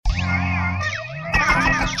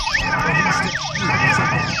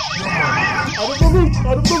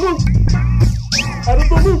Out of the loop! Out of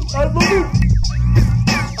the loop! Out of the loop!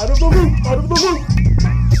 Out of the loop! Out of the loop!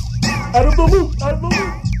 Out of the loop! Out of the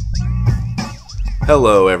loop!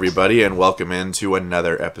 Hello, everybody, and welcome into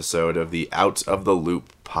another episode of the Out of the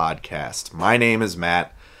Loop podcast. My name is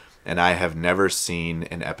Matt, and I have never seen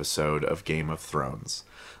an episode of Game of Thrones.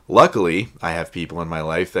 Luckily, I have people in my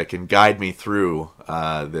life that can guide me through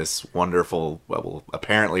this wonderful, well,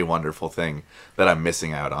 apparently wonderful thing that I'm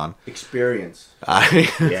missing out on. Experience.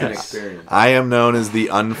 Yes. I am known as the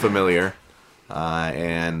Unfamiliar,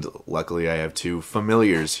 and luckily I have two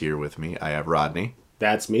familiars here with me. I have Rodney.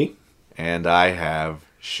 That's me. And I have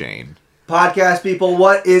Shane. Podcast people,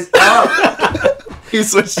 what is up? He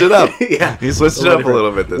switched it up. Yeah. He switched it up a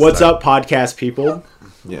little bit this What's time. up, podcast people?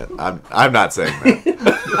 Yeah, I'm not saying that.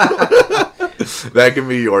 That can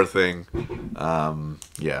be your thing.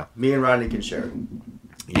 Yeah. Me and Rodney can share it.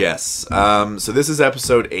 Yes. So this is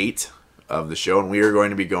episode 8 of the show, and we are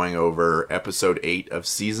going to be going over episode 8 of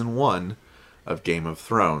season 1 of Game of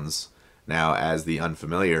Thrones. Now, as the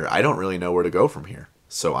Unfamiliar, I don't really know where to go from here,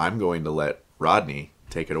 so I'm going to let Rodney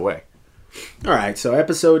take it away. All right, so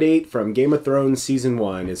episode 8 from Game of Thrones season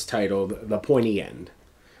 1 is titled The Pointy End.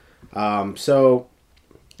 So,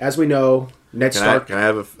 as we know, Ned Stark... Can I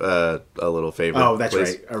have a little favor? Oh, that's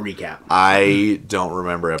please? right, a recap. I don't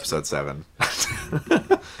remember episode 7.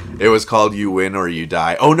 It was called You Win or You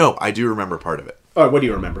Die. Oh, no, I do remember part of it. Oh, what do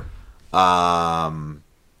you remember?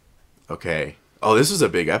 Okay. Oh, this was a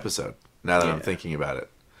big episode, now that I'm thinking about it.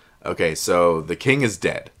 Okay, so the king is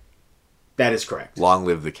dead. That is correct. Long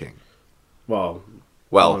live the king. Well,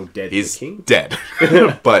 Well, dead he's the king? dead.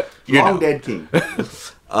 But, you Long know. dead king.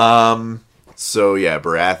 So, yeah,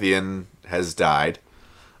 Baratheon has died.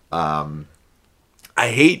 I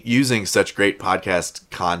hate using such great podcast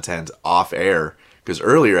content off air, because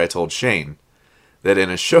earlier I told Shane that in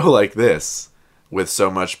a show like this, with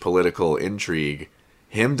so much political intrigue,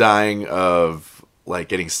 him dying of, like,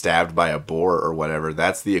 getting stabbed by a boar or whatever,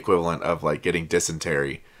 that's the equivalent of, like, getting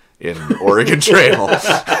dysentery in Oregon Trail.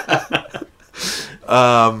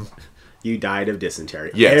 You died of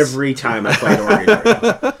dysentery. Yes. Every time I played Oregon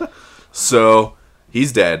Trail. So,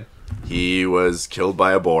 he's dead. He was killed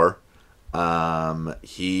by a boar.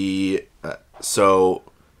 So,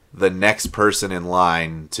 the next person in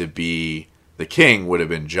line to be the king would have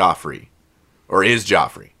been Joffrey. Or is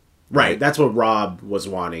Joffrey. Right, that's what Rob was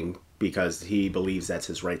wanting, because he believes that's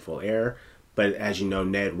his rightful heir. But as you know,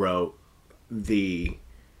 Ned wrote the...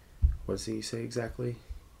 What does he say exactly?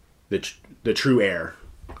 The true heir.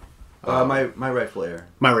 My rightful heir.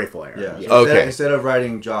 My rightful heir. Yeah. Okay. Instead of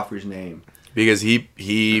writing Joffrey's name, Because he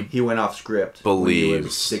he went off script. when he was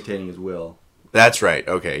believes... dictating his will. That's right.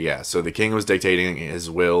 Okay, yeah. So the king was dictating his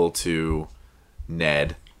will to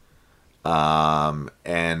Ned. And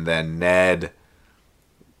then Ned,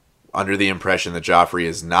 under the impression that Joffrey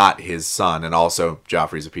is not his son, and also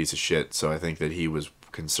Joffrey's a piece of shit, so I think that he was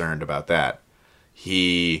concerned about that.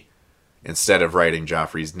 He, instead of writing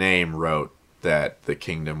Joffrey's name, wrote that the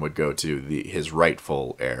kingdom would go to his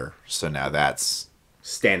rightful heir. So now that's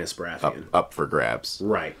Stannis Baratheon. up for grabs.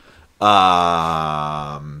 Right.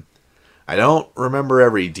 I don't remember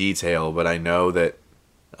every detail, but I know that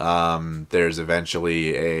there's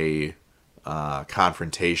eventually a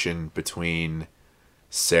confrontation between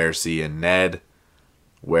Cersei and Ned,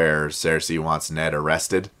 where Cersei wants Ned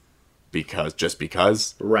arrested just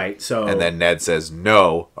because. Right, so... And then Ned says,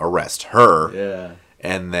 no, arrest her. Yeah.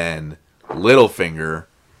 And then Littlefinger,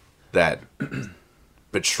 that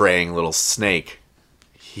betraying little snake,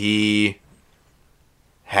 he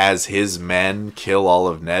has his men kill all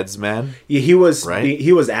of Ned's men. Yeah, he was Right?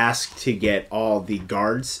 he was asked to get all the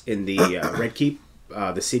guards in the Red Keep,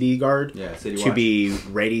 the city guard, Yeah, city to watch. be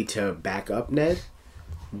ready to back up Ned,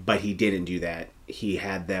 but he didn't do that. He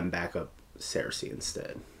had them back up Cersei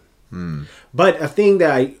instead. But a thing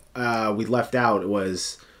that we left out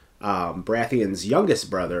was Baratheon's youngest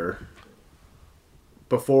brother.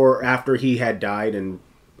 After he had died and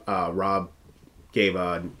Rob gave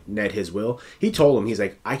Ned his will, he told him, he's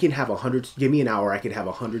like, I can have 100, give me an hour, I could have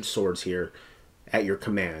 100 swords here at your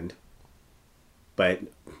command. But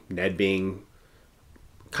Ned being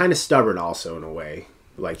kind of stubborn also in a way,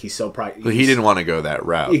 like he's so But he didn't want to go that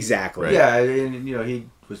route. Exactly. Right. Yeah, and he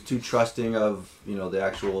was too trusting of the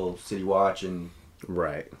actual city watch, and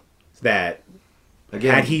Right. That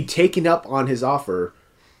again, had he taken up on his offer,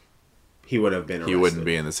 he would have been arrested. He wouldn't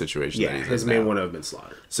be in the situation that Yeah, he's his in men now. would have been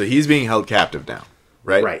slaughtered. So he's being held captive now,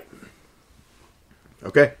 right? Right.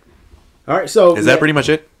 Okay. All right, so... Is that pretty much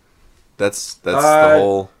it? That's the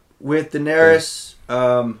whole... with Daenerys.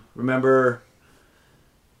 Remember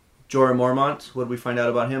Jorah Mormont? What did we find out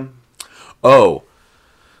about him? Oh,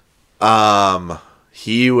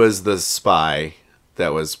 He was the spy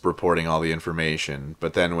that was reporting all the information,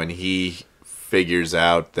 but then when he figures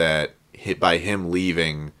out that by him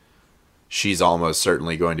leaving, she's almost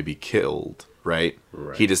certainly going to be killed, right?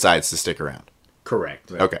 He decides to stick around.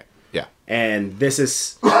 Correct. Okay, yeah. And this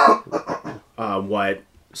is what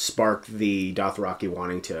sparked the Dothraki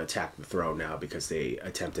wanting to attack the throne now, because they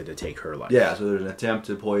attempted to take her life. Yeah, so there's an attempt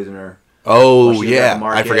to poison her. Oh, she was at yeah. the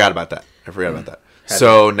market. I forgot about that.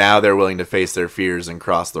 So now they're willing to face their fears and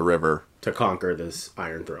cross the river. To conquer this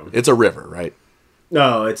Iron Throne. It's a river, right?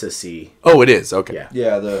 No, it's a sea. Oh, it is. Okay. Yeah.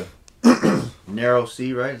 Yeah, the Narrow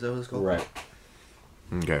Sea, right? Is that what it's called? Right.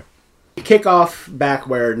 Okay. Kick off back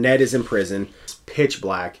where Ned is in prison. It's pitch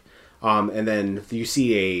black. And then you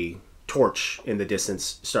see a torch in the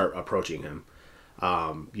distance start approaching him.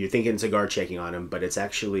 You're thinking it's a guard checking on him, but it's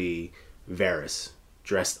actually Varys,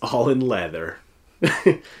 dressed all in leather.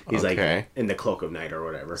 He's like in the cloak of night or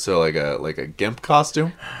whatever. So like a gimp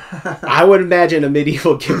costume? I would imagine a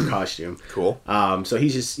medieval gimp costume. Cool. So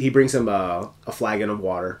he brings him a flagon of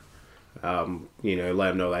water. Let him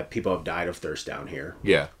know that people have died of thirst down here.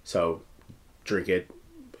 Yeah. So drink it,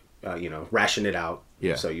 ration it out.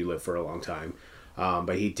 Yeah. So you live for a long time.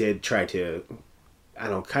 But he did try to,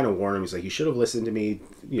 kind of warn him. He's like, you should have listened to me,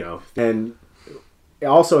 And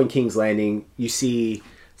also in King's Landing, you see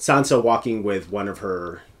Sansa walking with one of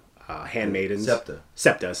her handmaidens.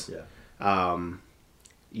 Septas. Yeah.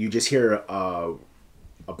 You just hear a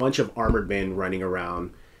bunch of armored men running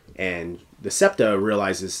around, and the Septa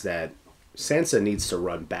realizes that Sansa needs to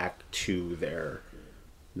run back to their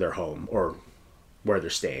home, or where they're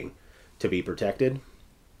staying, to be protected.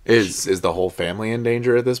 Is the whole family in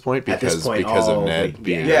danger at this point? Because of Ned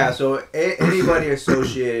being... Yeah, so anybody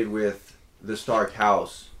associated with the Stark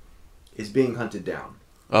house is being hunted down.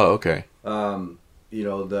 Oh, okay.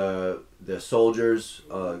 The soldiers,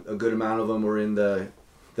 a good amount of them were in the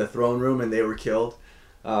throne room and they were killed.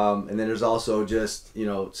 And then there's also just,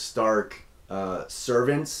 Stark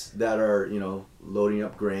servants that are, loading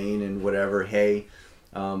up grain and whatever, hay.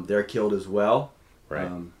 They're killed as well. Right.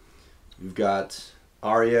 You've got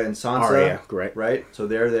Arya and Sansa. Arya, great. Right? So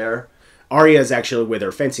they're there. Arya is actually with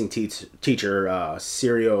her fencing teacher,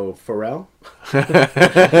 Syrio Forel.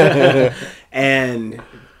 And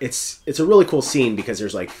it's a really cool scene because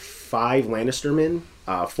there's like 5 Lannister men,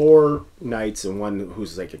 4 knights, and one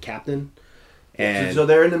who's like a captain. And so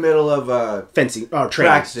they're in the middle of fencing, training,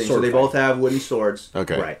 practicing. So they both have wooden swords.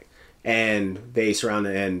 Okay. Right. And they surround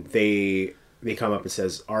it, and they come up and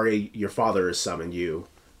says, Arya, your father has summoned you.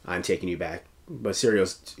 I'm taking you back. But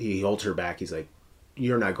Syrio, he holds her back. He's like,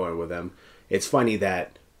 you're not going with them. It's funny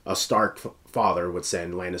that a Stark father would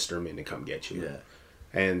send Lannister men to come get you. Yeah.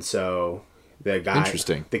 And so the guy,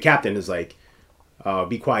 Interesting. The captain is like,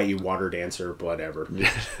 be quiet, you water dancer, whatever.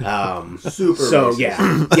 Super so,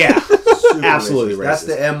 racist. yeah. Super Absolutely racist. That's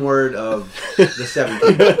the M word of the 7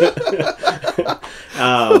 Kingdoms.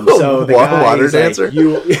 So the guy, water he's dancer?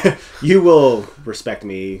 like, you will respect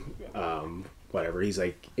me, whatever. He's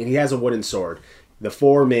like, and he has a wooden sword. The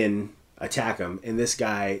 4 men attack him, and this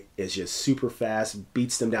guy is just super fast,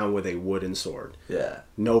 beats them down with a wooden sword. Yeah.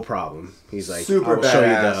 No problem. He's like, Super I'll show you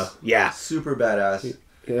badass. Super badass.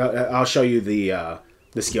 I'll show you the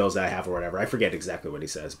skills that I have or whatever. I forget exactly what he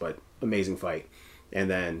says, but amazing fight. And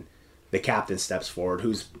then the captain steps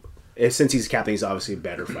forward, since he's captain, he's obviously a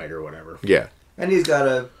better fighter or whatever. Yeah. And he's got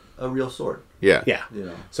a real sword. Yeah. Yeah.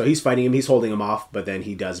 So he's fighting him, he's holding him off, but then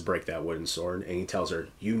he does break that wooden sword, and he tells her,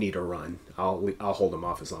 you need to run. I'll hold him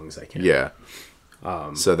off as long as I can. Yeah.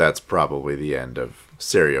 So that's probably the end of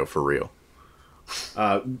Syrio for real.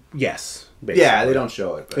 Yes. Basically. Yeah, they don't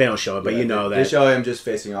show it. They don't show it, but that... They show him just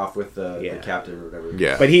facing off with the captain or whatever.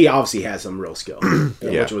 Yeah. But he obviously has some real skill,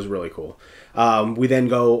 Yeah. which was really cool. We then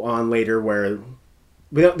go on later where...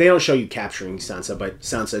 They don't show you capturing Sansa, but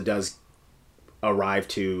Sansa does arrive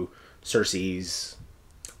to Cersei's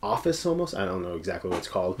office almost. I don't know exactly what it's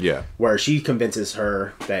called. Yeah. Where she convinces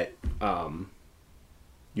her that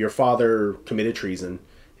your father committed treason,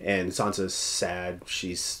 and Sansa's sad.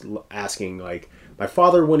 She's asking, like, my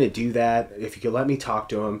father wouldn't do that. If you could let me talk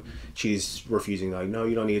to him. She's refusing, like, no,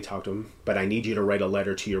 you don't need to talk to him, but I need you to write a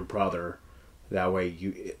letter to your brother. That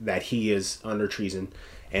way that he is under treason.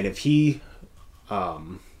 And if he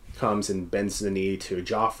comes and bends the knee to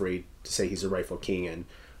Joffrey to say he's the rightful king and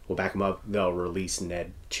will back him up, they'll release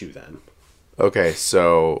Ned to them. Okay,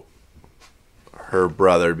 so her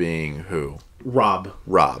brother being who? Robb.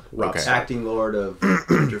 Okay. Acting Lord of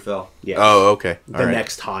Winterfell. Yeah. Oh, okay. The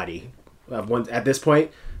next hottie. At this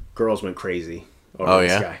point, girls went crazy over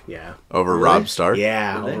this yeah? guy. Yeah. Over Really? Rob Stark?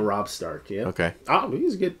 Yeah, Really? over Rob Stark. Yeah. Okay. Oh,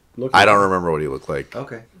 he's good looking. I don't remember what he looked like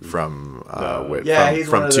Okay. from Yeah, he's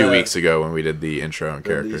one from of 2 the- weeks ago when we did the intro and The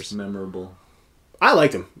characters. least memorable. I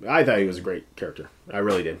liked him. I thought he was a great character. I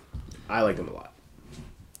really did. I liked him a lot.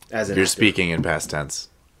 As an You're actor. speaking in past tense.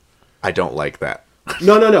 I don't like that.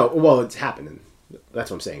 No. Well, it's happening.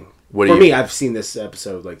 That's what I'm saying. What do For you- me, I've seen this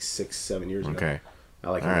episode like 6-7 years ago. Okay. I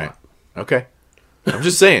like All him a right. lot. Okay. I'm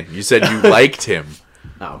just saying. You said you liked him.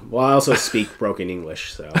 Oh, well, I also speak broken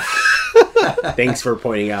English, so thanks for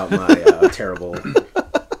pointing out my terrible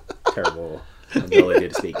ability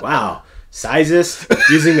to speak. Wow. Sizist,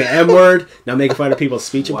 using the M word, now making fun of people's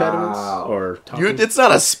speech impediments Wow. or talking. It's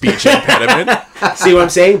not a speech impediment. See what I'm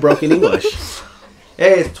saying? Broken English.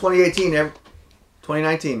 Hey, it's 2018.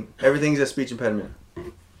 2019. Everything's a speech impediment.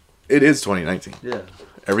 It is 2019. Yeah.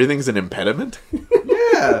 Everything's an impediment?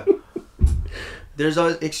 Yeah. There's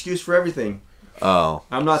an excuse for everything. Oh.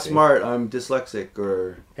 I'm not smart. I'm dyslexic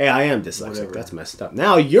or. Hey, I am dyslexic. Whatever. That's messed up.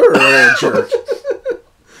 Now you're a little jerk.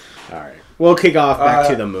 All right. We'll kick off back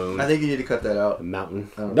to the moon. I think you need to cut that the out. mountain.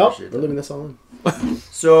 I don't Nope. appreciate We're that. leaving this all in.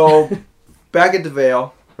 So, back at the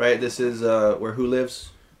Vale, right? This is where who lives?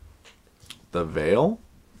 The Veil?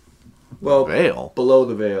 Well, Veil? below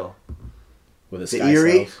the Vale. With a The sky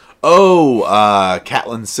Eyrie? south. Oh,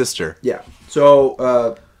 Catelyn's sister. Yeah.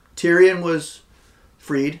 So, Tyrion was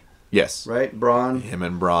freed, Yes. right? Bronn Him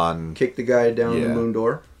and Bronn. kicked the guy down Yeah. the moon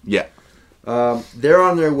door. Yeah. They're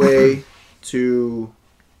on their way to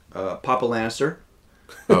Papa Lannister.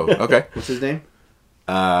 Oh, okay. What's his name?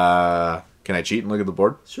 Can I cheat and look at the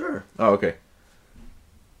board? Sure. Oh, okay.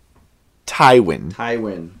 Tywin,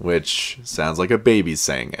 Tywin. which sounds like a baby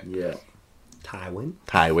saying it. Yeah. Tywin.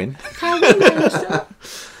 Tywin.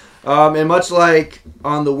 And much like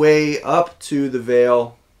on the way up to the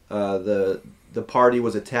Vale, the party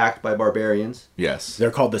was attacked by barbarians. Yes.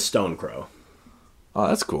 They're called the Stone Crow. Oh,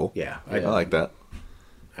 that's cool. Yeah, I like that.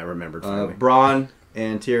 I remembered finally. Bronn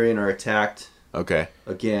and Tyrion are attacked Okay.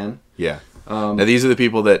 again. Yeah. Now these are the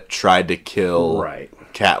people that tried to kill Right.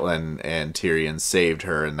 Catelyn, and Tyrion saved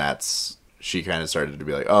her, and she kind of started to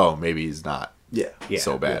be like, oh, maybe he's not Yeah. Yeah,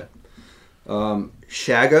 so bad.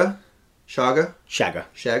 Shaga.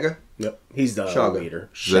 Shagga. Yep. He's the Shagga. leader.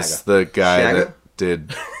 Is this Shagga. the guy Shagga? that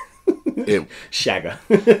did it? Shagga.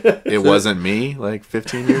 It wasn't me like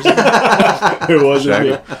 15 years ago. It wasn't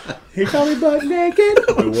Shagga. me. He called me butt naked.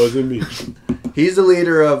 It wasn't me. He's the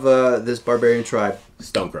leader of this barbarian tribe.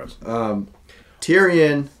 Stone Crows.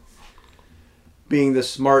 Tyrion, being the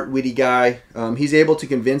smart, witty guy, he's able to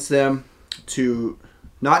convince them to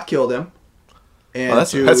not kill them and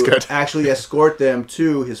that's good. actually escort them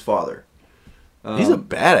to his father. He's a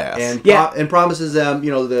badass. And Yeah. and promises them, the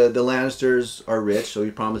Lannisters are rich, so he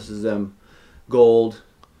promises them gold.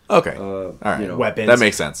 okay. All right. you know, Weapons. That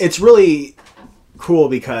makes sense. It's really cool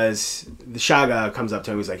because the Shagga comes up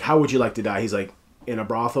to him. He's like, "How would you like to die?" He's like, "In a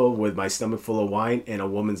brothel with my stomach full of wine and a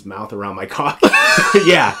woman's mouth around my cock."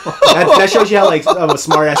 Yeah, that shows you how like of a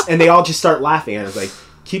smart ass. And they all just start laughing at it. It's like,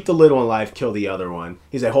 keep the little one alive, kill the other one.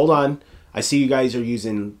 He's like, "Hold on, I see you guys are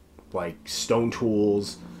using like stone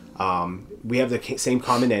tools. We have the same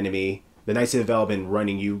common enemy. The Knights of the Vale have been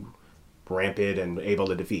running you rampant and able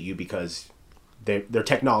to defeat you because their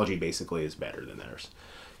technology basically is better than theirs."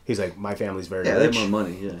 He's like, "My family's very Yeah, they rich." have more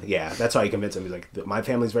money. Yeah. Yeah, that's how he convinced him. He's like, "My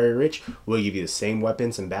family's very rich. We'll give you the same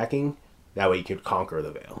weapons and backing. That way you could conquer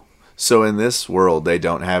the Vale." So in this world, they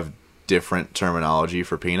don't have different terminology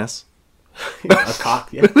for penis? A cock,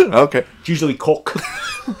 yeah. Okay. It's usually cock.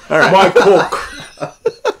 All right. My cock.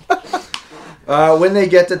 When they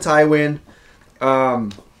get to Tywin,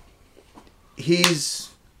 he's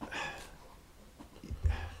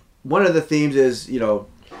one of the themes is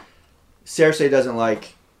Cersei doesn't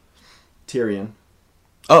like Tyrion.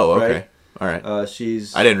 Oh, okay. Right. All right.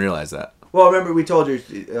 She's I didn't realize that. well. Remember we told you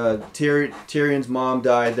Tyrion's mom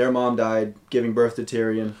died. Their mom died, giving birth to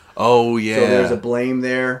Tyrion. Oh, yeah. So there's a blame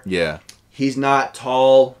there. yeah. He's not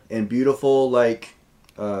tall and beautiful like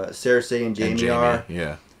Cersei and Jaime, are.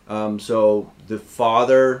 Yeah. So the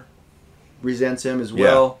father resents him as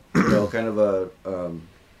well. Kind of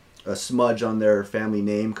a smudge on their family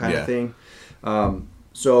name kind of thing.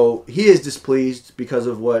 So he is displeased because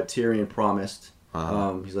of what Tyrion promised.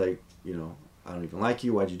 He's like, I don't even like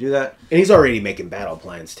you. Why'd you do that? And he's already making battle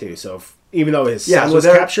plans too. So even though his Yeah, son so was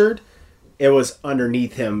they're- captured, it was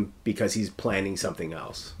underneath him because he's planning something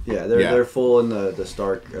else. Yeah, they're full in the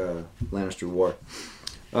Stark Lannister war.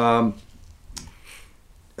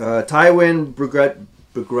 Tywin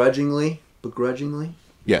begrudgingly.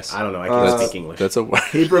 Yes. I don't know. I can't speak English. That's a word.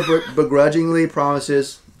 He begrudgingly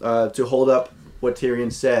promises to hold up what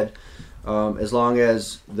Tyrion said. as long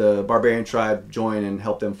as the barbarian tribe join and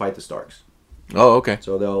help them fight the Starks. Oh, okay.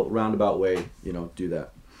 So they'll roundabout way, do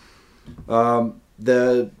that.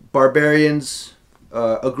 The barbarians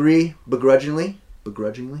agree begrudgingly.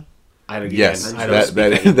 Begrudgingly? Yes, I don't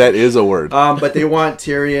speak that is a word. But they want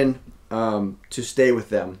Tyrion to stay with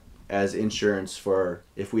them as insurance for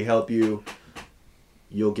if we help you,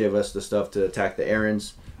 you'll give us the stuff to attack the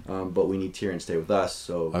Arryns. But we need Tyrion to stay with us.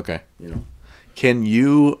 So Okay. Can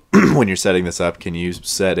you, when you're setting this up, can you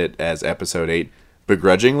set it as episode 8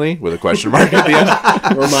 begrudgingly with a question mark at the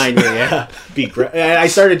end? Remind me, yeah. I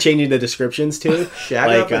started changing the descriptions too. Shag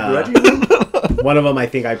up begrudgingly? One of them, I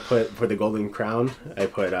think I put for the Golden Crown. I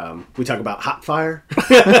put we talk about hot fire.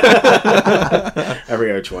 I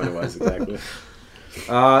forget which one it was exactly.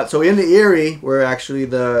 So in the Eyrie, where actually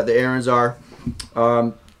the Arryns are,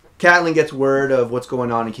 Catelyn gets word of what's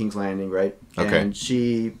going on in King's Landing, right? Okay. And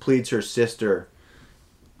she pleads her sister,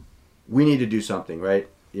 we need to do something, right?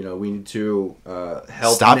 We need to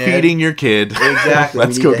help Stop Ned. feeding your kid. Exactly.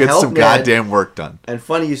 Let's We go need to get help some Ned. goddamn work done. And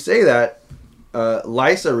funny you say that,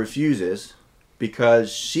 Lysa refuses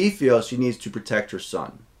because she feels she needs to protect her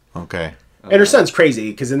son. Okay. And her son's crazy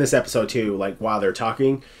because in this episode too, like while they're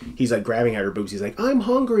talking, he's like grabbing at her boobs. He's like, "I'm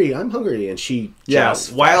hungry, and she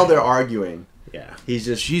just while they're arguing, yeah, he's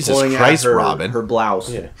just Jesus pulling Christ, at her, Robin. her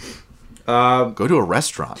blouse. yeah, Go to a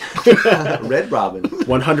restaurant. Red Robin.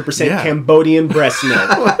 100% Yeah. Cambodian breast milk.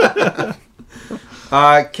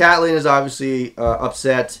 Catelyn is obviously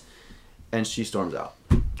upset, and she storms out.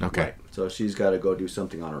 Okay. Right. So she's got to go do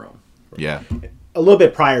something on her own. Yeah. A little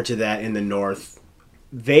bit prior to that, in the north,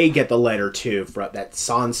 they get the letter too that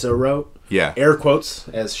Sansa wrote. Yeah. Air quotes,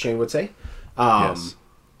 as Shane would say. Yes.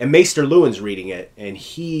 And Maester Lewin's reading it, and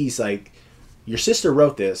he's like, "Your sister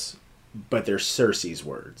wrote this, but they're Cersei's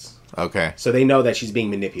words." Okay. So they know that she's being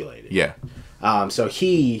manipulated. Yeah. So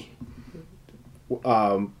he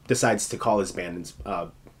decides to call his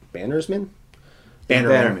bannersmen?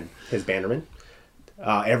 Bannermen. His bannermen.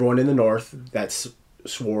 Everyone in the north that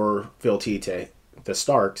swore fealty to the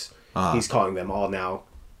Starks, he's calling them all now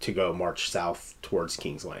to go march south towards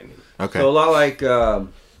King's Landing. Okay. So a lot like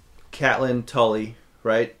Catelyn Tully,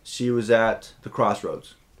 right? She was at the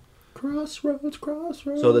Crossroads.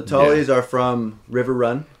 Crossroads. So the Tullys are from River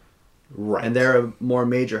Run, Right. and they're a more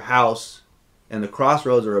major house, and the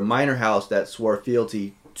Crossroads are a minor house that swore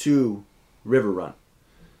fealty to River Run.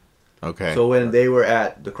 Okay. So when they were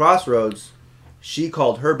at the Crossroads, she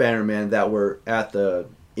called her bannermen that were at the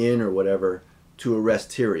inn or whatever to arrest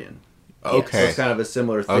Tyrion. So okay. it's kind of a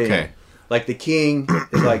similar thing. Okay. Like the king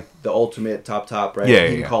is like the ultimate top, right? Yeah,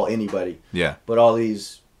 He yeah. can call anybody. Yeah. But all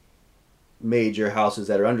these major houses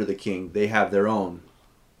that are under the king, they have their own.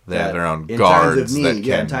 They have their own in guards times of need, that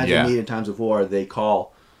can. in times of need, in times of war, they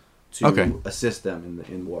call to Okay. assist them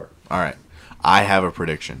in war. All right. I have a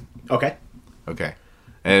prediction. Okay. Okay.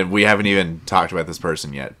 And we haven't even talked about this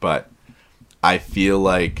person yet, but I feel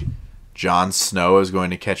like Jon Snow is going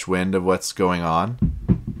to catch wind of what's going on,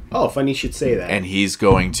 Oh, funny you should say that. and he's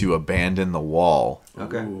going to abandon the wall,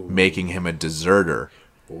 Okay. making him a deserter,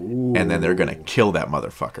 and then they're going to kill that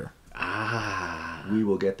motherfucker. We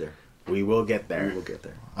will get there. We will get there. We will get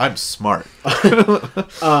there. I'm smart.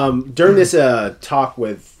 During this talk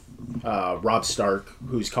with Robb Stark,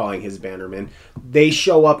 who's calling his bannermen, they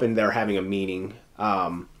show up and they're having a meeting.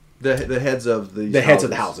 The heads of these The heads of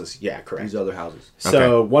the houses. Yeah, correct. These other houses.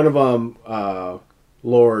 So one of them,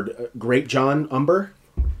 Lord Great John Umber,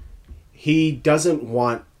 he doesn't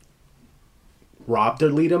want Robb to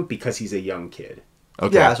lead him because he's a young kid.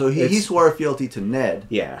 Okay. Yeah, so he It's- swore fealty to Ned.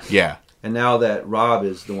 Yeah. Yeah. And now that Robb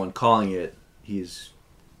is the one calling it, he's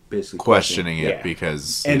basically Questioning it Yeah.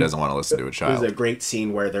 because he And doesn't want to listen to a There's child. a great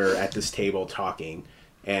scene where they're at this table talking,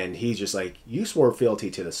 and he's just like, "You swore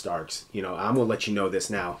fealty to the Starks. I'm gonna let you know this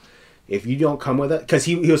now. If you don't come with it," because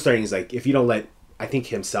he was starting. He's like, "If you don't let, I think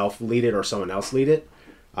himself lead it or someone else lead it,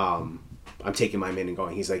 I'm taking my men and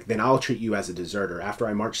going." He's like, "Then I'll treat you as a deserter. After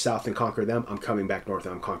I march south and conquer them, I'm coming back north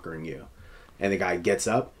and I'm conquering you." And the guy gets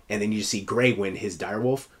up, and then you see Grey Wind, his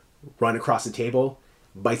direwolf, run across the table,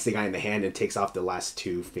 bites the guy in the hand, and takes off the last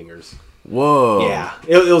 2 fingers. Whoa. Yeah,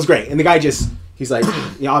 it was great. And the guy he's like,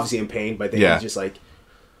 obviously in pain, but then Yeah. he's just like,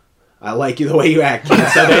 "I like you the way you act, kid."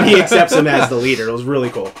 So then he accepts him as the leader. It was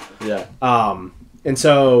really cool. Yeah. And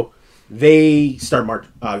so they start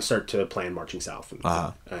to plan marching south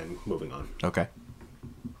and moving on. Okay.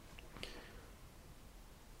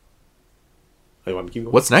 You want me to keep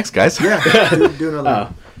going? What's next, guys? Yeah. do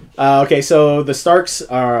another one. Okay, so the Starks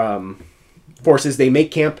are forces. They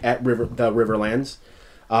make camp at the Riverlands,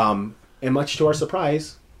 and much to our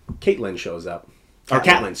surprise, Catelyn shows up. Or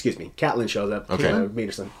Catelyn, excuse me. Catelyn shows up. Okay. Made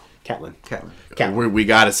her son. Catelyn. Catelyn. We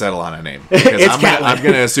got to settle on a name. Because It's I'm Catelyn.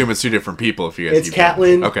 going to assume it's two different people if you guys It's keep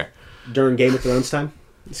doing Catelyn. this. Okay. During Game of Thrones time,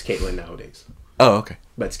 it's Catelyn nowadays. Oh, okay.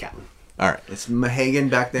 But it's Catelyn. All right. It's Mahagan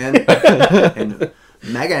back then, and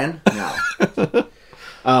Megan now.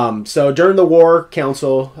 So during the war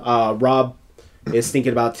council, Robb is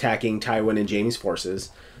thinking about attacking Tywin and Jaime's forces.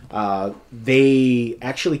 They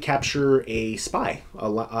actually capture a spy, a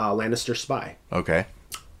Lannister spy. Okay.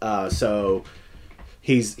 So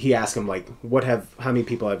he asked him like, how many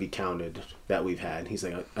people have you counted that we've had? He's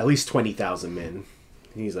like, at least 20,000 men.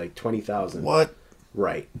 He's like, 20,000. What?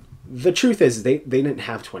 Right. The truth is they didn't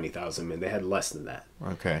have 20,000 men. They had less than that.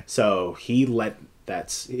 Okay. So he let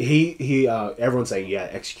everyone's like, yeah,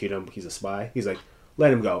 execute him. He's a spy. He's like,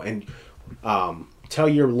 let him go and tell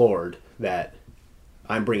your lord that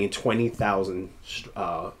I'm bringing 20,000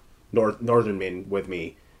 northern men with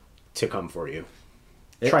me to come for you.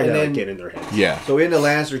 Try to get in their heads. Yeah. So in the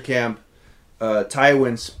Lannister camp,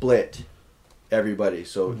 Tywin split everybody.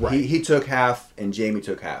 So Right. he took half and Jaime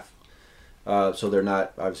took half. So they're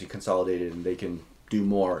not obviously consolidated and they can do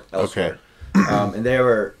more elsewhere.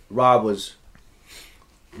 And Robb was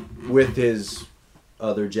with his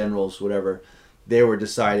other generals, whatever. They were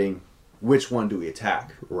deciding which one do we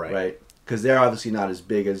attack, right? Because they're obviously not as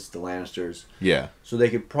big as the Lannisters. Yeah. So they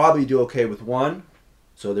could probably do okay with one.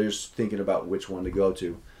 So they're just thinking about which one to go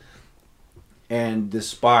to. And the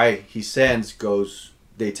spy he sends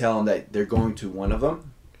they tell him that they're going to one of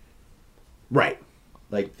them. Right.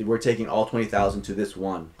 Like, we're taking all 20,000 to this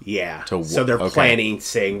one. Yeah. So they're okay. planning,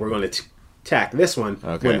 saying we're going to attack this one,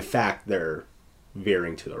 Okay. when in fact they're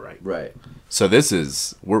veering to the right. Right. So this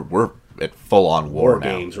is we're at full on war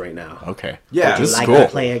now. Games right now. Okay. Yeah. This is Like cool. to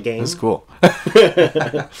play a game? This is cool.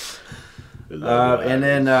 And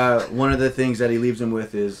then one of the things that he leaves him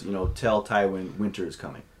with is, tell Tywin winter is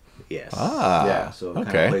coming. Yes. Yeah, so it kind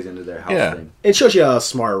okay. of plays into their house Yeah. thing. It shows you how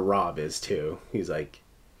smart Robb is too. He's like,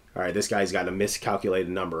 all right, this guy's got a miscalculated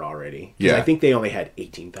number already. 'Cause Yeah. I think they only had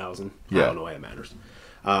 18,000. Yeah. I don't know why it matters.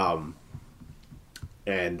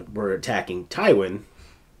 And we're attacking Tywin,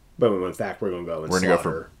 but in fact we're going to go and We're gonna go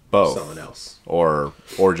slaughter for both. someone else. or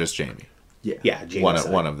just Jamie. Yeah. Yeah, Jaime One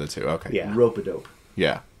said. of the two. Okay. Yeah. Rope-a-dope.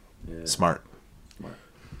 Yeah. Yeah. Smart.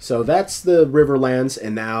 So that's the Riverlands,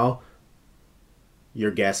 and now your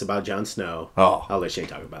guess about Jon Snow. Oh. I'll let Shane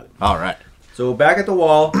talk about it. All right. So back at the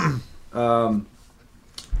wall,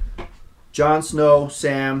 Jon Snow,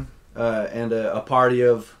 Sam, and a party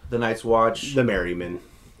of the Night's Watch, The Merrymen.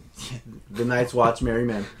 the Night's Watch merry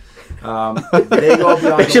men, they go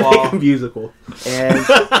beyond They the should make wall a musical. and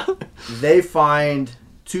they find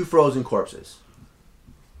 2 frozen corpses.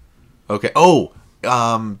 Okay. Oh,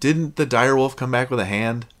 didn't the direwolf come back with a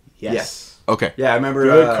hand? Yes. Okay. Yeah, I remember.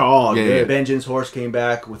 Good call. yeah, Good. Benjen's horse came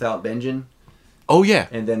back without Benjen, Oh yeah.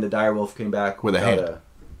 and then the direwolf came back With a without hand.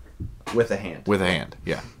 with a hand. With a hand.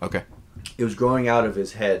 Yeah. Okay. It was growing out of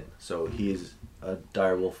his head, so he's a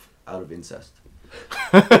direwolf out of incest.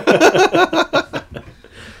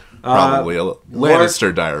 Probably a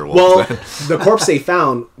Lannister direwolf. Well, then. the corpse they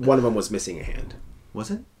found, one of them was missing a hand.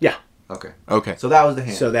 Was it? Yeah. Okay. Okay. So that was the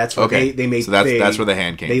hand. So that's where Okay. they made. So that's where the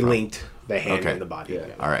hand came They from. linked the hand Okay. and the body. Yeah.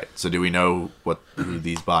 together. All right. So do we know who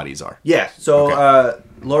these bodies are? yeah. So Okay.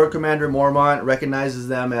 Lord Commander Mormont recognizes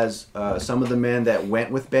them as some of the men that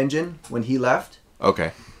went with Benjen when he left,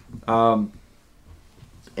 Okay.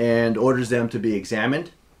 and orders them to be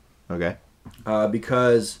examined Okay.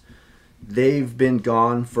 because they've been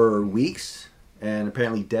gone for weeks and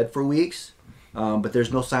apparently dead for weeks, but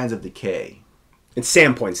there's no signs of decay. And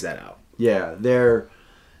Sam points that out, Yeah, they're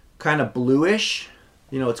kind of bluish.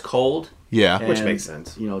 It's cold. Yeah. which and, makes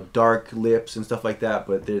sense. Dark lips and stuff like that,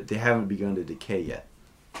 but they haven't begun to decay yet.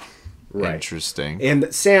 Right. Interesting.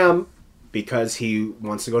 And Sam, because he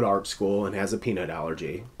wants to go to art school and has a peanut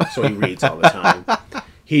allergy, so he reads all the time.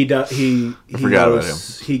 He forgot about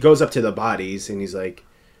He goes up to the bodies and he's like,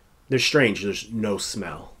 "They're strange. There's no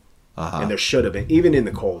smell, and there should have been, even in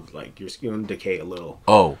the cold. Like you're going to decay a little."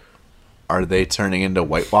 Oh, are they turning into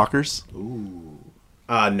White Walkers?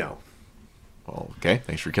 No. Well, okay.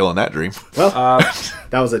 Thanks for killing that dream. Well,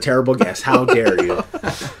 that was a terrible guess. How dare you?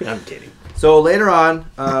 I'm kidding. So later on,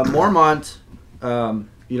 Mormont,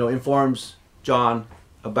 informs John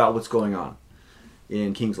about what's going on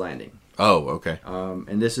in King's Landing, Oh, okay.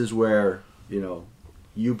 and this is where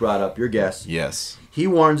you brought up your guess. Yes. He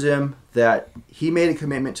warns him that he made a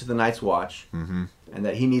commitment to the Night's Watch, and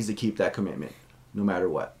that he needs to keep that commitment, no matter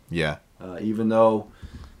what. Yeah. Even though,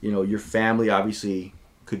 your family obviously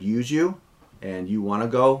could use you, and you want to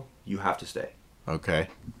go, you have to stay. Okay.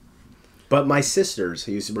 But my sisters,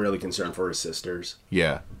 he's really concerned for his sisters.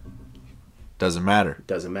 Yeah. Doesn't matter.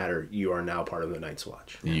 Doesn't matter. You are now part of the Night's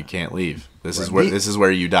Watch. You can't leave. This is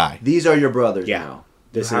where you die. These are your brothers Yeah. now.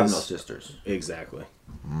 This You have is no sisters. exactly.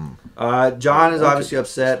 John is obviously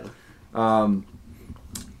upset.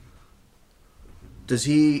 Does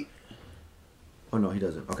he? Oh no, he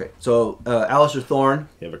doesn't. Okay, so Alistair Thorne.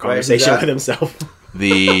 You have a right, conversation who's with that? himself.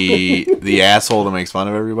 The asshole that makes fun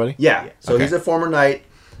of everybody. Yeah. So Okay. he's a former knight.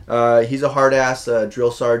 He's a hard ass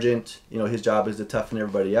drill sergeant. You know, his job is to toughen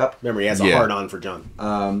everybody up. Remember, he has a Yeah. hard on for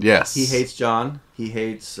John. Yes. He hates John. He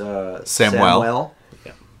hates Samwell. Samwell.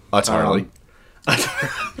 Utterly.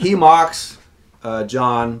 He mocks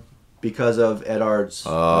John because of Eddard's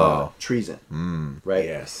Oh. treason. Right.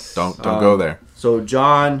 Yes. Don't go there. So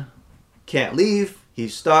John can't leave.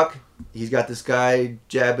 He's stuck. He's got this guy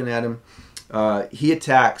jabbing at him. He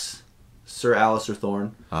attacks Sir Alistair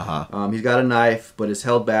Thorne. He's got a knife, but is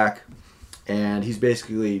held back, and he's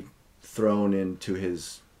basically thrown into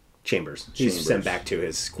his Chambers. He's sent back to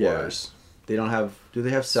his quarters. They don't have. Do they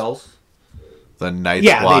have cells? The Night's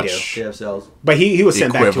Yeah, they Watch They have cells. But he was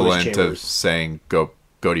sent back to his equivalent of chambers. saying go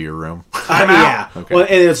to your room. Yeah. Okay. Well,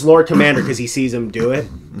 and it's Lord Commander because he sees him do it.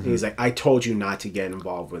 And he's like, "I told you not to get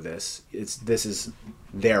involved with this. This is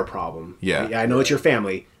their problem. Yeah. I know it's your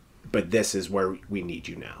family, but this is where we need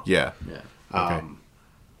you now." Yeah. Yeah. Okay.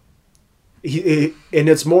 And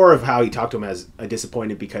it's more of how he talked to him as a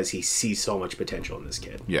disappointed because he sees so much potential in this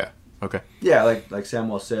kid. Yeah. Okay. Yeah, like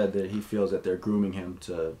Samwell said, that he feels that they're grooming him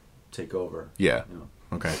to take over. Yeah. You know.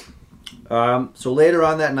 Okay. So later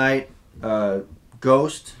on that night,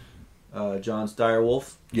 Ghost, John's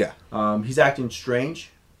direwolf, Yeah. he's acting strange.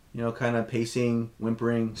 You know, kind of pacing,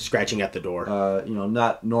 whimpering. Scratching at the door.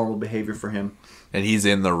 Not normal behavior for him. And he's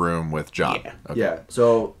in the room with John. Yeah. Okay. Yeah.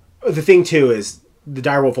 So The thing too is the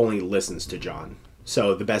direwolf only listens to John.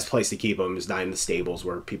 So the best place to keep him is not in the stables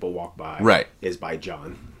where people walk by. Right. Is by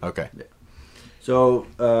John. Okay.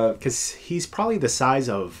 Because he's probably the size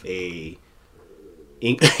of a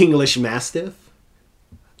English Mastiff.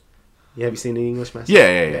 Yeah, have you seen an English Mastiff?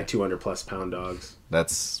 Yeah. 200 plus pound dogs.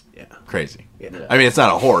 That's Yeah. crazy. Yeah. I mean, it's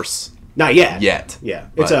not a horse Not yet. yet. Yeah.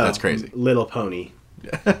 But It's a that's crazy. little pony.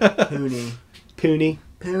 Poony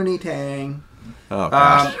Tang. Oh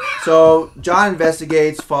gosh. So John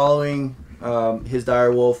investigates following his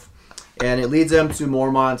direwolf, and it leads them to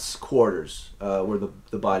Mormont's quarters, where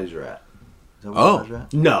the bodies are at. Is that where the bodies are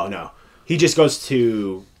at? No. He just goes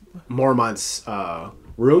to Mormont's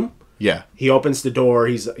room. Yeah. He opens the door.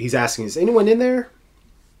 He's asking, "Is anyone in there?"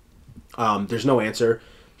 There's no answer.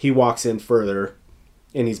 He walks in further,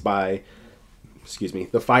 and he's by,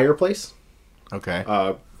 the fireplace. Okay.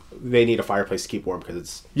 They need a fireplace to keep warm because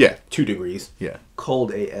it's yeah. 2 degrees. Yeah.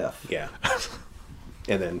 Cold AF. Yeah.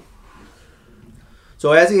 And then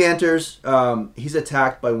So as he enters, he's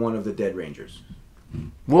attacked by one of the dead rangers.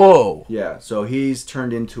 Whoa. Yeah, so he's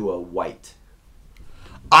turned into a white.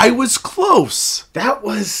 I was close. that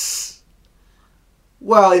was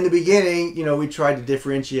Well, in the beginning, we tried to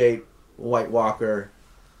differentiate White Walker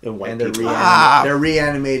and white and people. they're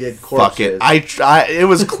reanimated Fuck corpses. it. It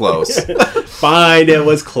was close. Fine, it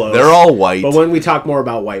was close. They're all white. But when we talk more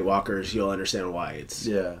about White Walkers, you'll understand why it's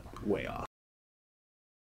Yeah. way off.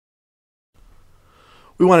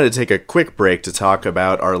 We wanted to take a quick break to talk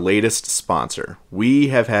about our latest sponsor. We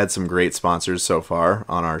have had some great sponsors so far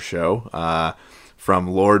on our show, from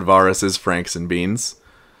Lord Varus's Franks and Beans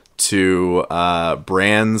to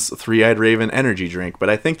Brand's Three-Eyed Raven energy drink.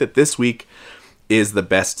 But I think that this week is the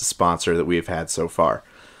best sponsor that we've had so far.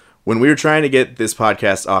 When we were trying to get this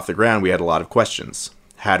podcast off the ground, we had a lot of questions.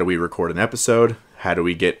 How do we record an episode? How do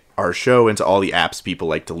we get our show into all the apps people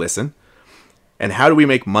like to listen? And how do we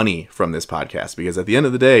make money from this podcast? Because at the end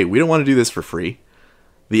of the day, we don't want to do this for free.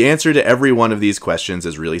 The answer to every one of these questions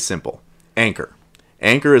is really simple. Anchor.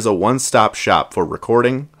 Anchor is a one-stop shop for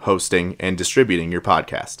recording, hosting, and distributing your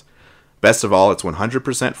podcast. Best of all, it's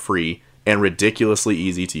 100% free and ridiculously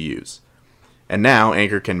easy to use. And now,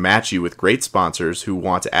 Anchor can match you with great sponsors who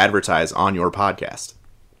want to advertise on your podcast.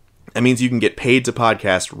 That means you can get paid to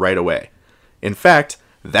podcast right away. In fact,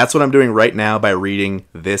 that's what I'm doing right now by reading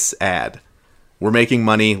this ad. We're making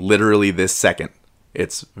money literally this second.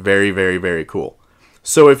 It's very, very, very cool.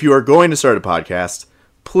 So if you are going to start a podcast,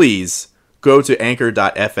 please go to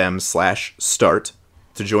anchor.fm/start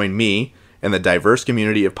to join me and the diverse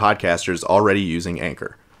community of podcasters already using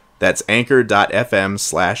Anchor. That's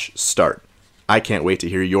anchor.fm/start. I can't wait to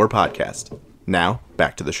hear your podcast. Now,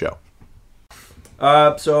 back to the show.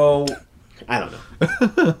 So I don't know.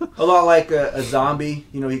 a lot like a zombie,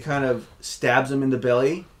 he kind of stabs him in the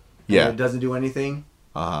belly. Yeah. And it doesn't do anything.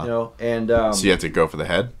 And So you have to go for the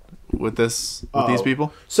head with these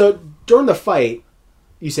people? So during the fight,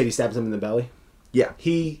 you said he stabs him in the belly. Yeah.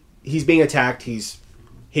 He's being attacked. He's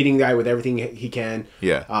hitting the guy with everything he can.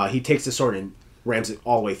 Yeah. He takes the sword and rams it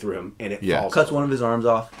all the way through him, and it falls. Cuts over. one of his arms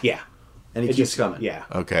off. Yeah. And he keeps coming. Yeah.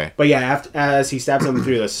 Okay. But yeah, as he stabs him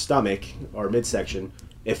through the stomach or midsection,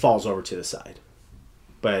 it falls over to the side.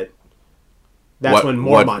 But that's when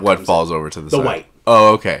Mormont what comes falls in. over to the The side? white.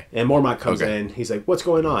 Oh, okay. And Mormont comes Okay. in. He's like, "What's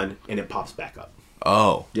going on?" And it pops back up.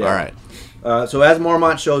 Oh, Yeah. all right. So as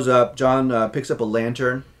Mormont shows up, John picks up a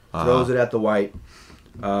lantern, Uh-huh. throws it at the white,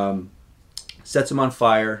 sets him on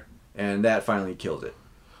fire, and that finally kills it.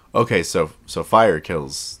 Okay, so fire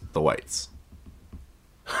kills the whites.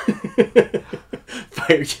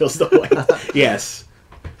 Fire kills the white. Yes.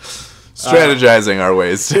 Strategizing our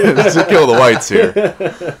ways to kill the whites here.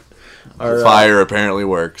 Fire apparently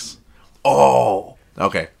works. Oh,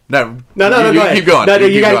 okay. No, No, you, go ahead. keep going. No, you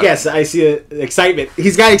keep gotta going. guess. I see excitement.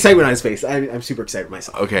 He's got excitement on his face. I'm super excited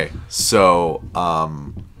myself. Okay, so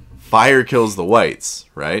fire kills the whites,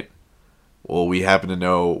 right? Well, we happen to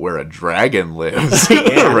know where a dragon lives right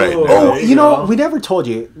now. Oh, you know, we never told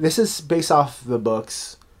you. This is based off the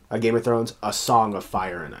books, Game of Thrones, A Song of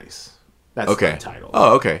Fire and Ice. That's Okay. the title.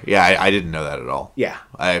 Oh, okay. Yeah, I didn't know that at all. Yeah.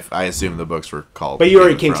 I assumed the books were called. But you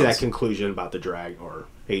already Game of came to Thrones. that conclusion about the or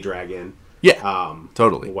a dragon. Yeah.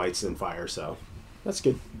 Totally. The whites and fire, so that's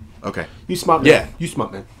good. Okay. You smart man. Yeah. You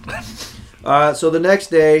smart man. So the next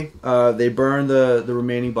day, they burn the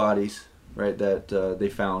remaining bodies, right, that they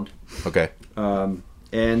found. Okay. And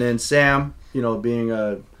then Sam, being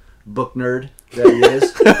a book nerd that he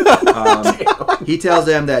is, he tells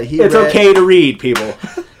them that It's okay to read, people.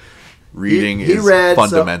 Reading he is read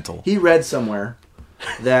fundamental. he read somewhere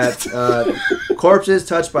that corpses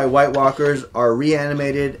touched by White Walkers are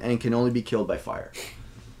reanimated and can only be killed by fire.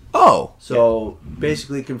 Oh. So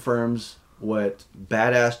basically confirms what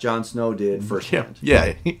badass Jon Snow did Yeah. firsthand.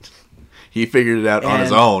 Yeah. He figured it out on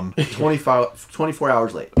his And- own. 24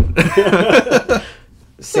 hours later.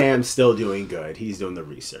 Sam's still doing good. He's doing the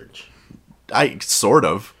research. Sort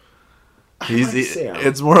of. like Sam.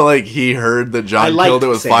 It's more like he heard that I John like killed it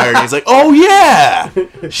with Sam. fire, and he's like, "Oh yeah,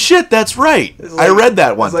 shit, that's right. I read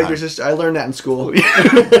that one It's like time." there's I learned that in school.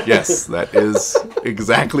 Yes, that is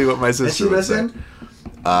exactly what my Did sister she would say.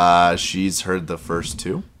 listen? She's heard the first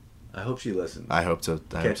two. I hope she listens. I hope so. I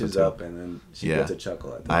hope so Catches too. up and then she Yeah. gets a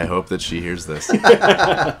chuckle at that. I hope that she hears this.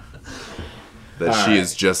 That she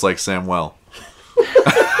is just like Samwell.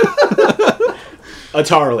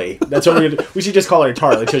 Atarly. That's what we should just call her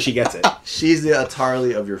Atarly until she gets it. She's the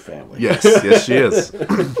Atarly of your family. Yes, yes, she is.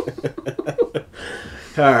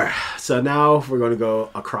 Alright, so now we're going to go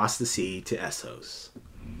across the sea to Essos,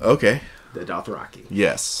 Okay. the Dothraki.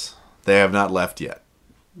 Yes, they have not left yet.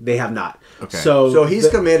 They have not. Okay. So he's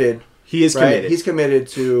committed. He is right? committed. He's committed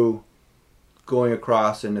to going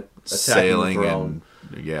across and attacking Sailing the throne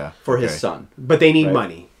and yeah, for his okay. son. But they need Right.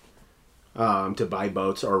 money to buy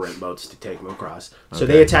boats or rent boats to take them across. So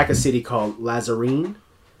Okay. they attack a city called Lazarene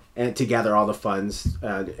and to gather all the funds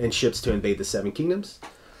and ships to invade the Seven Kingdoms.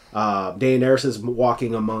 Daenerys is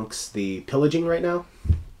walking amongst the pillaging right now,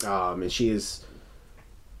 and she is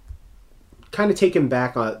kind of taken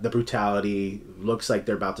back on the brutality. Looks like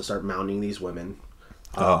they're about to start mounting these women.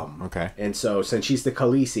 Oh, okay. And so, since she's the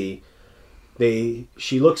Khaleesi,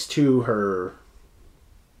 she looks to her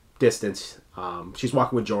distance. She's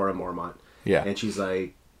walking with Jorah Mormont. Yeah. And she's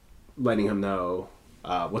like letting him know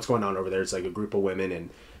what's going on over there. It's like a group of women, and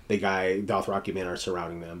the Dothraki men are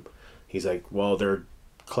surrounding them. He's like, well, they're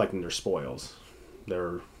collecting their spoils.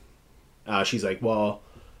 She's like, well,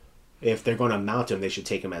 if they're going to mount them, they should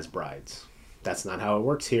take them as brides. That's not how it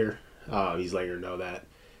works here. He's letting her know that.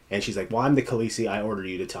 And she's like, well, I'm the Khaleesi. I order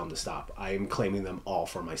you to tell them to stop. I am claiming them all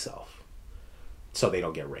for myself. So they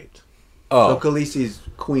don't get raped. So Oh, Khaleesi's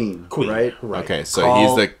queen, Queen, right? right. okay. So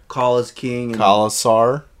he's the Call as king. And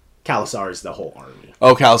Khalasar. Khalasar is the whole army.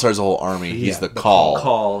 Oh, Khalasar's the whole army. He's Yeah, the the Call.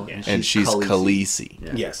 Call. Yeah. And she's Khaleesi.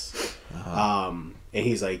 Yeah. Yes. And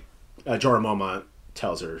he's like, Jorah Mormont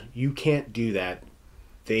tells her, you can't do that.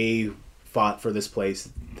 They fought for this place.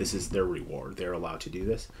 This is their reward. They're allowed to do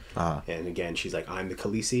this. And again, she's like, I'm the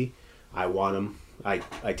Khaleesi. I want them. I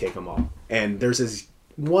take them all. And there's this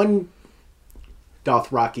one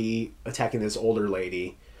Dothraki attacking this older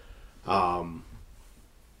lady.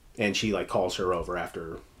 And she like calls her over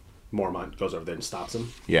after Mormont goes over there and stops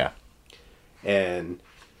him. Yeah. And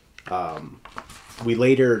we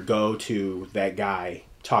later go to that guy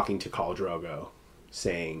talking to Khal Drogo,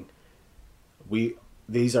 saying,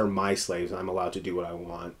 these are my slaves. I'm allowed to do what I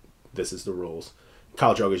want. This is the rules.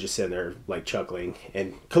 Khal Drogo's just sitting there, like, chuckling.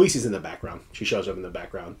 And Khaleesi's in the background. She shows up in the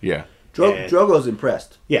background. Yeah. Drogo's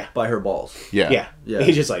impressed Yeah. by her balls. Yeah. Yeah. Yeah.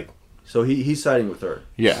 He's just like, So he's siding with her.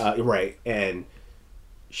 Yeah. Right. And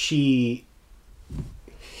he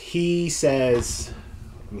says,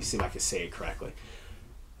 let me see if I can say it correctly.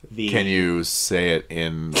 Can you say it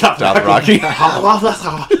in Dothraki?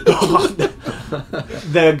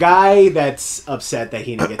 The guy that's upset that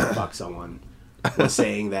he didn't get to fuck someone was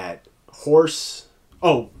saying that horse...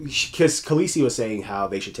 Oh, because Khaleesi was saying how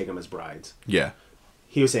they should take them as brides. Yeah.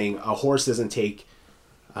 He was saying a horse doesn't take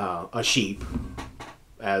a sheep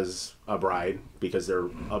as a bride because they're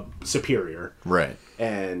superior. Right.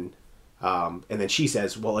 And then she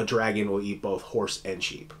says, well, a dragon will eat both horse and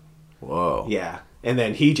sheep. Whoa. Yeah. And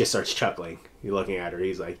then he just starts chuckling. He's looking at her.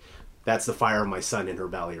 He's like, that's the fire of my son in her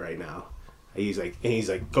belly right now. He's like,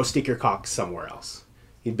 go stick your cock somewhere else.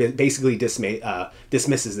 He basically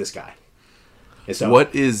dismisses this guy. And so,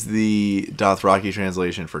 What is the Dothraki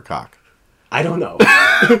translation for cock? I don't know.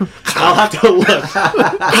 I'll have to look.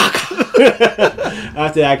 I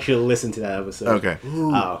have to actually listen to that episode. Okay.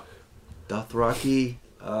 Oh, Dothraki,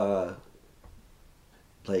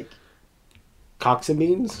 like... cocks and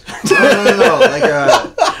beans? No. Like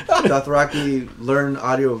Dothraki learn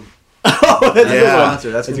audio. Oh, that's a good one.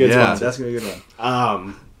 Sponsor. That's gonna That's be a a good That's gonna be a good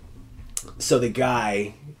one. So the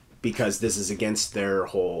guy, because this is against their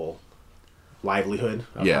whole livelihood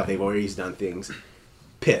of Yeah. how they've always done things,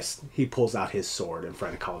 pissed, he pulls out his sword in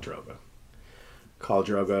front of Khal Drogo. Khal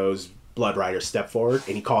Drogo's blood riders step forward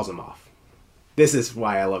and he calls him off. This is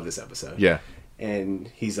why I love this episode. Yeah. And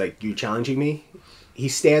he's like, you challenging me? He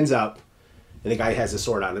stands up and the guy has a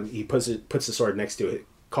sword on him. He puts the sword next to it,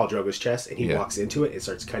 Khal Drogo's chest, and he walks into it and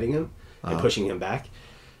starts cutting him and pushing him back.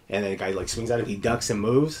 And then the guy like swings at him. He ducks and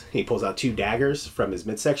moves. He pulls out 2 daggers from his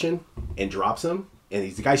midsection and drops them. And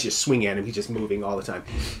the guy's just swinging at him. He's just moving all the time.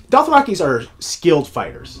 Dothrakis are skilled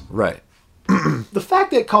fighters. Right. The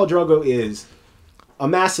fact that Khal Drogo is a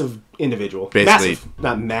massive individual, Basically- massive,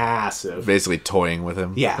 not massive, Basically toying with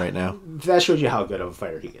him right now. that shows you how good of a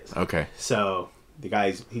fighter he is. Okay. So the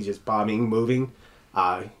he's just bombing, moving.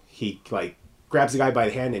 He like grabs the guy by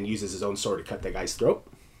the hand and uses his own sword to cut that guy's throat.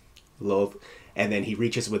 And then he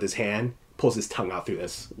reaches with his hand, pulls his tongue out through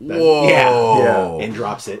Whoa. Yeah. and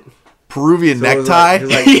drops it. Peruvian So it was necktie?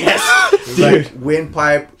 Like, Yes, it's like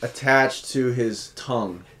windpipe attached to his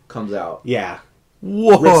tongue comes out. yeah.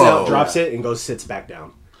 Whoa. Rips it out, drops it, and sits back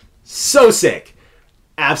down. So sick,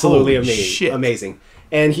 absolutely Holy amazing, shit. amazing.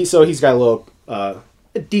 And he's got a little, a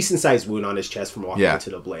decent sized wound on his chest from walking Yeah. into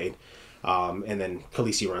the blade. And then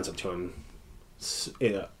Khaleesi runs up to him,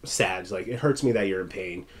 sad, like, it hurts me that you're in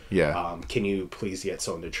pain. Yeah. Can you please get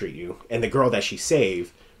someone to treat you? And the girl that she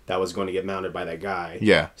saved, that was going to get mounted by that guy,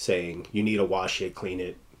 Yeah. saying, you need to wash it, clean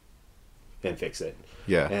it, and fix it.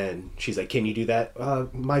 Yeah. And she's like, can you do that?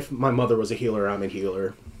 My mother was a healer, I'm a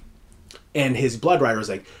healer. And his blood rider was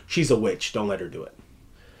like, she's a witch, don't let her do it.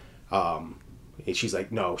 And she's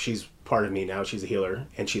like, no, she's part of me now, she's a healer.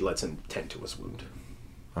 And she lets him tend to his wound.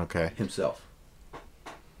 Okay. Himself.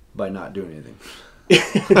 By not doing anything.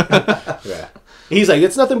 Yeah. He's like,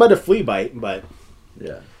 it's nothing but a flea bite, but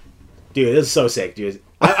Yeah. dude, this is so sick, dude.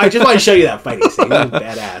 I just want to show you that fighting scene. It was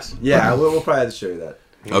badass. Yeah, we'll probably have to show you that.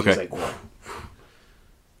 And he's Okay. like,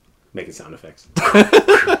 making sound effects.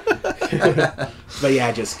 But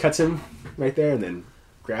yeah, just cuts him right there and then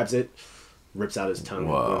grabs it, rips out his tongue,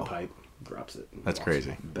 Whoa. windpipe, drops it. That's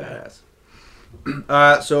crazy. Badass.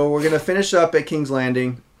 So we're going to finish up at King's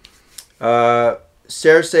Landing.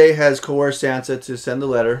 Cersei has coerced Sansa to send the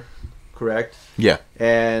letter, correct? Yeah.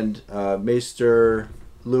 And Maester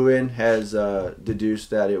Luwin has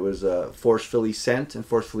deduced that it was forcefully sent and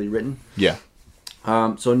forcefully written. Yeah.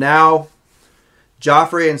 So now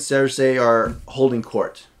Joffrey and Cersei are holding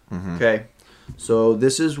court. Okay? So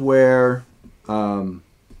this is where the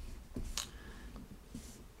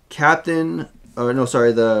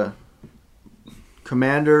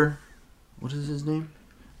commander, what is his name?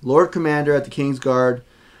 Lord Commander at the King's Guard,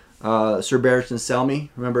 Sir Barristan Selmy.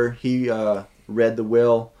 Remember, he read the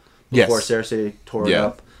will before Yes. Cersei tore Yeah.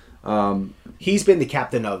 it up. He's been the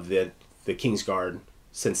captain of the King's Guard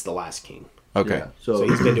since the last king. Okay. Yeah. So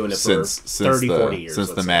he's been doing it for Since 30, 40 years. Since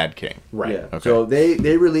let's the say. Mad King. Right. Yeah. Okay. So they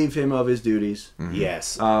relieve him of his duties.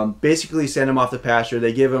 Yes. Basically send him off the pasture.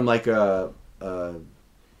 They give him like a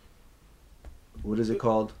what is it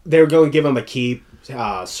called? They're going to give him a keep,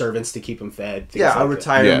 servants to keep him fed. Things Yeah, like a that.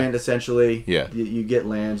 retirement essentially. Yeah. You get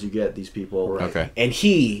lands, you get these people. Right. Okay. And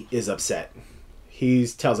he is upset. He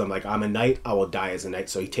tells them, like, I'm a knight, I will die as a knight.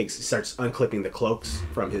 So he starts unclipping the cloaks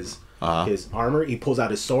from his armor. He pulls out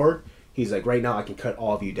his sword. He's like, right now I can cut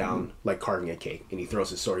all of you down like carving a cake. And he throws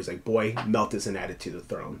his sword. He's like, boy, melt this and add it to the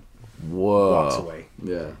throne. Whoa. walks away.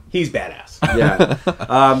 Yeah. He's badass.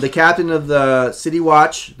 Yeah. The captain of the City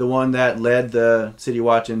Watch, the one that led the City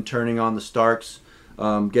Watch in turning on the Starks,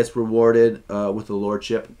 gets rewarded with the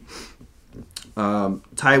lordship. Tywin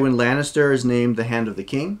Lannister is named the Hand of the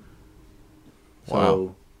King. So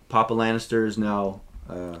Wow. Papa Lannister is now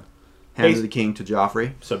Hand of the King to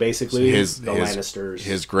Joffrey. So basically, His Lannisters.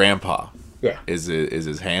 his grandpa Yeah. is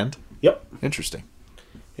his hand. Yep. Interesting.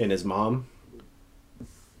 And his mom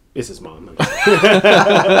is his mom.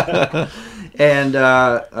 And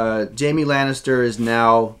Jaime Lannister is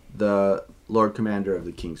now the Lord Commander of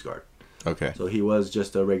the Kingsguard. Okay. So he was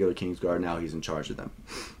just a regular Kingsguard. Now he's in charge of them.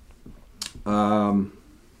 And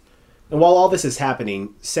while all this is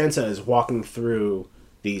happening, Sansa is walking through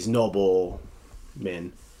these noble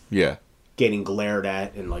men, Yeah. getting glared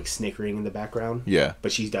at and like snickering in the background. Yeah.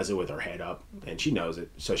 But she does it with her head up, and she knows it.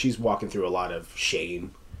 So she's walking through a lot of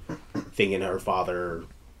shame, thinking her father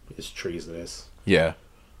is treasonous. Yeah.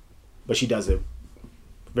 But she does it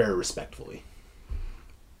very respectfully.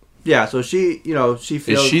 Yeah, so she Is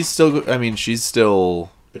feels... she still? I mean, she's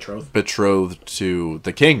still Betrothed? betrothed to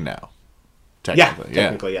the king now. Yeah, Technically.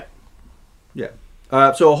 technically, yeah.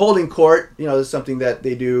 Yeah. So holding court, is something that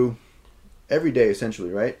they do every day,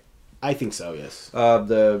 essentially, right? I think so, yes.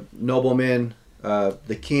 The noblemen,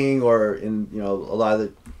 the king, or in a lot of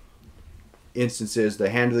the instances, the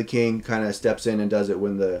Hand of the King kind of steps in and does it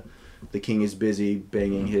when the king is busy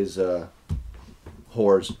banging his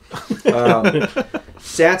whores.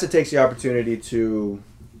 Sansa takes the opportunity to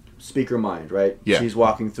speak her mind, right? Yeah. She's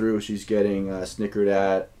walking through, she's getting snickered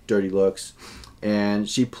at, dirty looks, and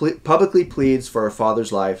she publicly pleads for her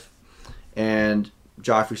father's life. And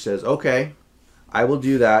Joffrey says, "Okay, I will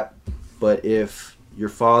do that, but if your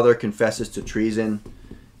father confesses to treason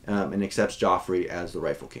and accepts Joffrey as the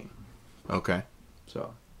rightful king." Okay.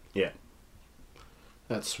 So, Yeah.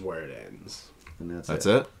 That's where it ends. and that's That's it.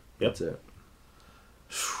 it. Yep. That's it.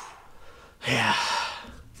 Yeah.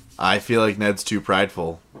 I feel like Ned's too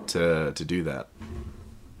prideful to do that.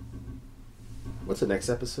 What's the next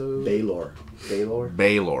episode? Baelor.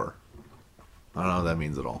 Baelor. I don't know what that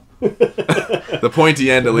means at all. The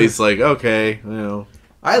pointy end, at least, like, okay,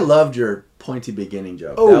 I loved your pointy beginning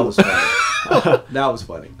joke. Oh. That was funny. That was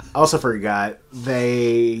funny. I also forgot,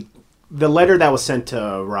 the letter that was sent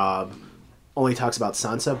to Robb only talks about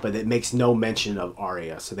Sansa, but it makes no mention of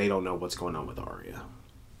Arya, so they don't know what's going on with Arya.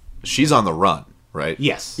 she's on the run, right?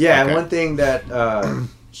 Yes. Yeah, Okay. and one thing that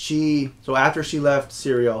so after she left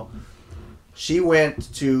Serial, she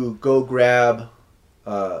went to go grab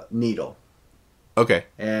Needle. Okay.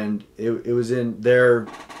 And it was in their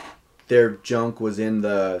junk was in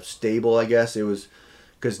the stable, I guess. It was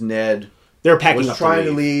because Ned They're packing was up trying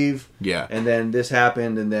to leave. Yeah. And then this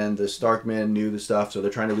happened, and then the Stark men knew the stuff, so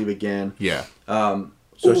they're trying to leave again. Yeah. So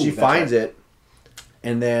Ooh, she that's finds right. it,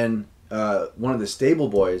 and then one of the stable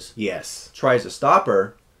boys Yes. tries to stop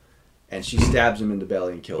her, and she stabs him in the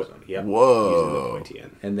belly and kills him. Yep. Whoa. Using the pointy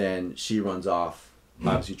end. And then she runs off,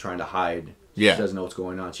 obviously trying to hide. Yeah. She doesn't know what's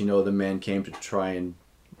going on. She knows the men came to try and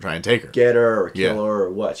Try and take her. get her or kill Yeah. her or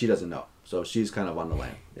what. She doesn't know. So she's kind of on the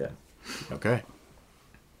lam. Yeah. Okay.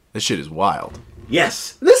 This shit is wild.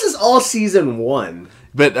 Yes. This is all season 1.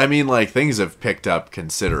 But I mean, like, things have picked up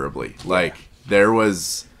considerably. Like, there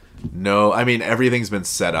was no. I mean, everything's been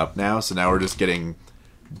set up now, so now we're just getting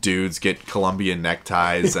dudes get Colombian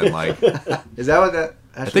neckties and like. Is that what that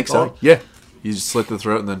I think so. Yeah. You just slit the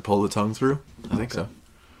throat and then pull the tongue through. I think so.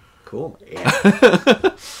 Cool. Yeah.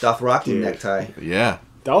 Dothraki Dude. necktie. Yeah.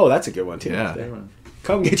 Oh, that's a good one, too. Yeah.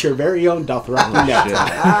 Come get your very own Dothraki Oh,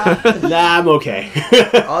 necktie. Nah, I'm okay.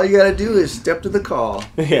 All you gotta do is step to the call.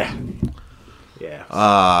 Yeah.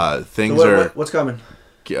 Yeah. Things So are. what's coming?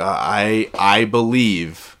 I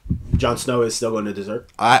believe. Jon Snow is still going to dessert.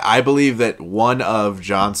 I believe that one of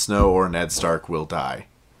Jon Snow or Ned Stark will die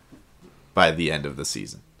by the end of the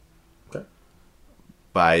season. Okay.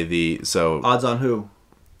 Odds on who?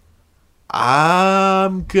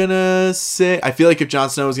 I'm gonna say I feel like if Jon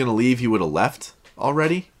Snow was gonna leave, he would have left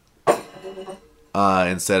already.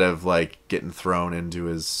 Instead of like getting thrown into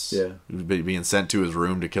his being sent to his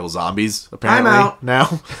room to kill zombies. Apparently I'm out.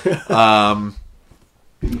 now.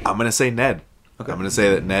 I'm gonna say Ned. Okay. I'm gonna say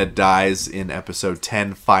that Ned dies in episode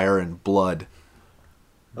 10, Fire and Blood.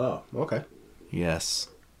 Oh, okay. Yes.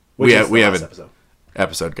 Which we is the have last an episode.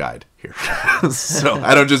 episode guide here, so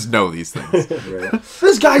I don't just know these things. Right.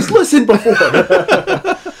 This guy's listened before.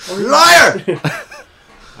 Liar!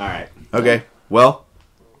 All right. Okay. Well,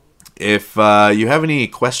 if you have any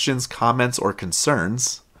questions, comments, or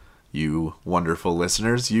concerns, you wonderful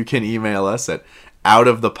listeners, you can email us at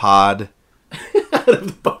outofthepod Out of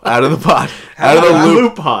the pod. Out of the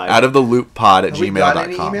loop pod. Out of the loop pod at Have we got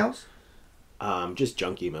any gmail.com. emails? Just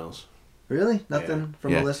junk emails. Really? Nothing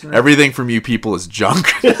from a listener? Everything from you people is junk.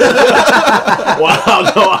 Wow,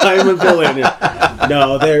 no, I'm a villain.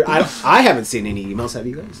 No, I haven't seen any emails. Have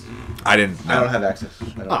you guys? I didn't. No. I don't have access.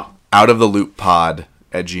 Out of the loop pod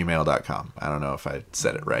at gmail.com. I don't know if I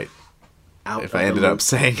said it right. If I ended up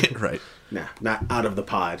saying it right. Nah, not out of the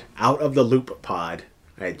pod. Out of the loop pod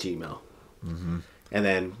at Gmail. Mm-hmm. And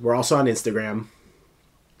then we're also on Instagram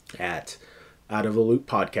at Out of the Loop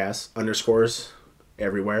Podcast _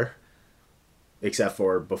 everywhere except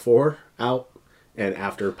for before, out, and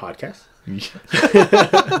after podcast.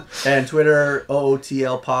 And Twitter,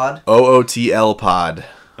 OOTL Pod. OOTL Pod.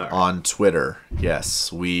 Right. On Twitter.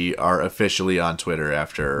 Yes, we are officially on Twitter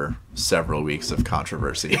after several weeks of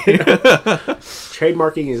controversy.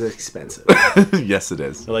 Trademarking is expensive. Yes, it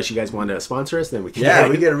is. Unless you guys want to sponsor us, then we can. Yeah,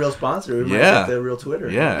 we get a real sponsor. We might get the real Twitter.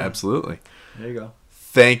 Yeah, absolutely. There you go.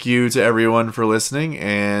 Thank you to everyone for listening,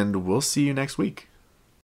 and we'll see you next week.